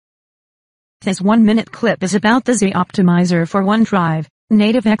This 1-minute clip is about the Z-OptimiZr for OneDrive,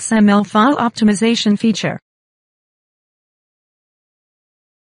 native XML file optimization feature.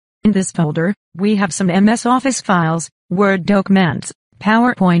 In this folder, we have some MS Office files, Word documents,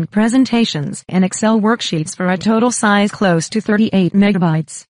 PowerPoint presentations and Excel worksheets for a total size close to 38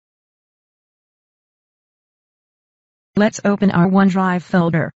 megabytes. Let's open our OneDrive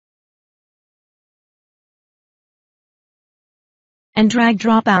folder and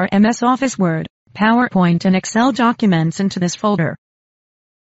drag-drop our MS Office Word, PowerPoint and Excel documents into this folder.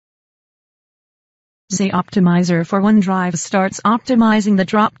 Z-OptimiZr for OneDrive starts optimizing the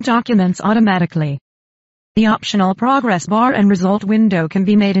dropped documents automatically. The optional progress bar and result window can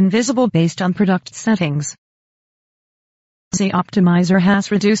be made invisible based on product settings. Z-OptimiZr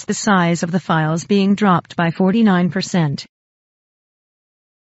has reduced the size of the files being dropped by 49%.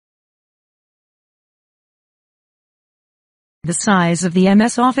 The size of the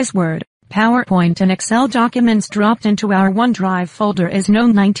MS Office Word, PowerPoint and Excel documents dropped into our OneDrive folder is now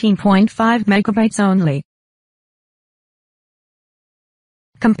 19.5 megabytes only,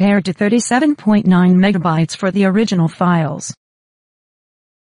 compared to 37.9 megabytes for the original files.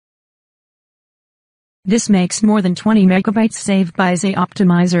 This makes more than 20 megabytes saved by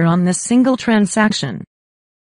Z-OptimiZr on this single transaction.